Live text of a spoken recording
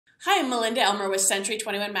Hi, I'm Melinda Elmer with Century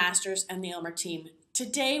 21 Masters and the Elmer Team.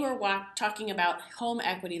 Today we're talking about home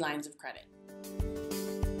equity lines of credit.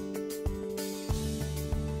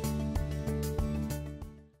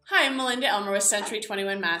 Hi, I'm Melinda Elmer with Century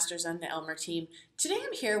 21 Masters and the Elmer Team. Today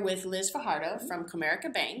I'm here with Liz Fajardo from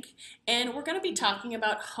Comerica Bank, and we're going to be talking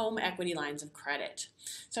about home equity lines of credit.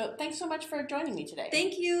 So thanks so much for joining me today.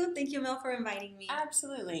 Thank you. Thank you, Mel, for inviting me.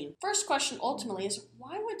 Absolutely. First question ultimately is,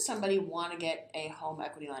 why would somebody want to get a home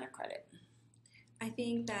equity line of credit? I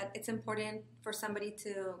think that it's important for somebody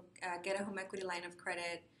to get a home equity line of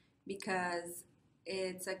credit because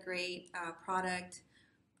it's a great product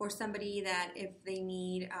for somebody that if they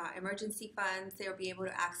need emergency funds, they'll be able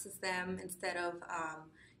to access them instead of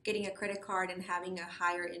getting a credit card and having a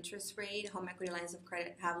higher interest rate. Home equity lines of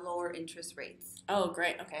credit have lower interest rates. Oh,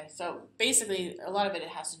 great. Okay. So basically, a lot of it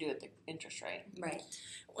has to do with the interest rate. Right.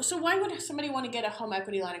 So why would somebody want to get a home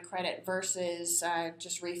equity line of credit versus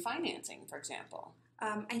just refinancing, for example?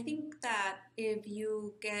 I think that if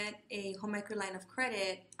you get a home equity line of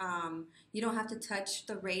credit, you don't have to touch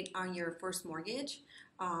the rate on your first mortgage.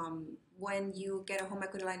 When you get a home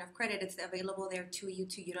equity line of credit, it's available there to you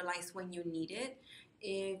to utilize when you need it.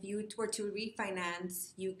 If you were to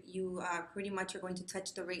refinance, you pretty much are going to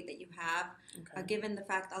touch the rate that you have. Okay. Given the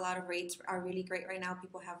fact a lot of rates are really great right now,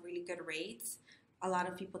 people have really good rates. A lot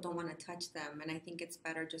of people don't want to touch them, and I think it's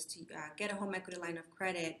better just to get a home equity line of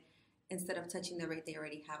credit instead of touching the rate they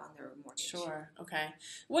already have on their mortgage. Sure. Okay.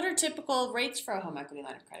 What are typical rates for a home equity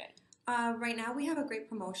line of credit? Right now we have a great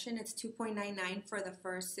promotion. It's 2.99 for the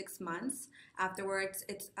first 6 months. Afterwards,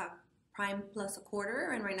 it's prime plus a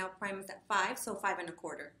quarter, and right now prime is at 5, so 5 and a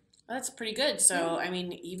quarter. Well, that's pretty good. So, I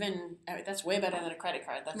mean, that's way better than a credit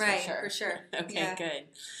card. That's right, for sure. For sure. Okay, yeah. Good.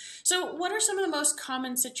 So, what are some of the most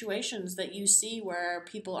common situations that you see where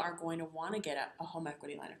people are going to want to get a home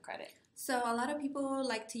equity line of credit? So a lot of people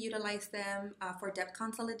like to utilize them for debt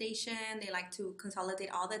consolidation. They like to consolidate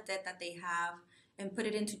all the debt that they have and put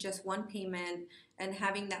it into just one payment, and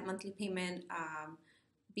having that monthly payment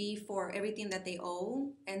be for everything that they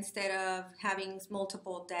owe instead of having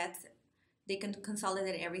multiple debts. They can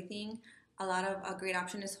consolidate everything. A lot of a great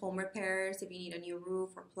option is home repairs. If you need a new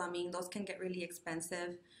roof or plumbing, those can get really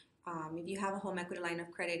expensive. If you have a home equity line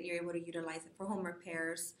of credit, you're able to utilize it for home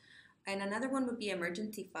repairs. And another one would be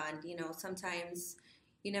emergency fund. You know, sometimes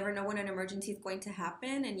you never know when an emergency is going to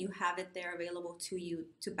happen, and you have it there available to you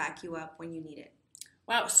to back you up when you need it.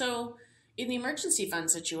 Wow. So in the emergency fund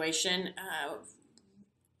situation,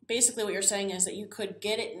 basically what you're saying is that you could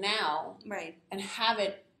get it now, right, and have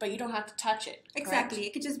it, but you don't have to touch it. Exactly. Correct?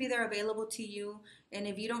 It could just be there available to you, and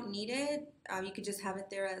if you don't need it, you could just have it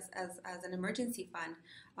there as an emergency fund.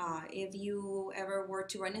 If you ever were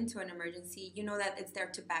to run into an emergency, you know that it's there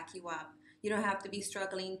to back you up. You don't have to be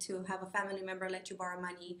struggling to have a family member let you borrow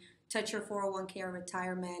money, touch your 401k or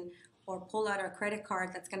retirement, or pull out a credit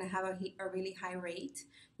card that's going to have a really high rate.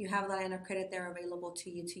 You have the line of credit there available to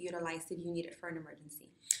you to utilize if you need it for an emergency.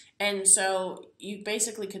 And so you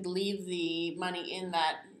basically could leave the money in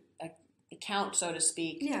that account, so to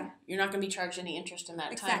speak. Yeah. You're not going to be charged any interest in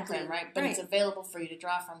that time frame, right? But right. It's available for you to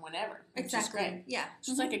draw from whenever, which exactly. is great. Yeah.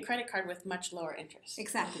 So it's like a credit card with much lower interest.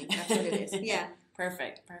 Exactly. That's what it is. Yeah.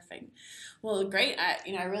 Perfect. Well, great.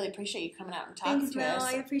 I really appreciate you coming out and talking Thanks, to Mel. us.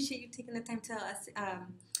 I appreciate you taking the time to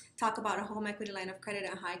talk about a home equity line of credit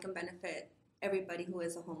and how it can benefit everybody who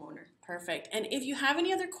is a homeowner. Perfect. And if you have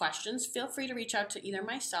any other questions, feel free to reach out to either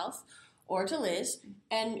myself or to Liz.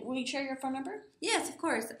 And will you share your phone number? Yes, of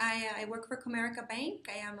course. I work for Comerica Bank.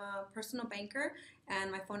 I am a personal banker,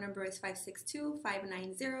 and my phone number is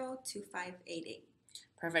 562-590-2588.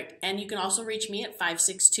 Perfect. And you can also reach me at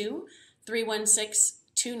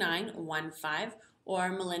 562-316-2915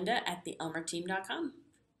 or melinda@theelmerteam.com.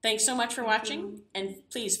 Thanks so much for watching, and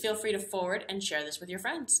please feel free to forward and share this with your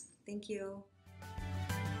friends. Thank you.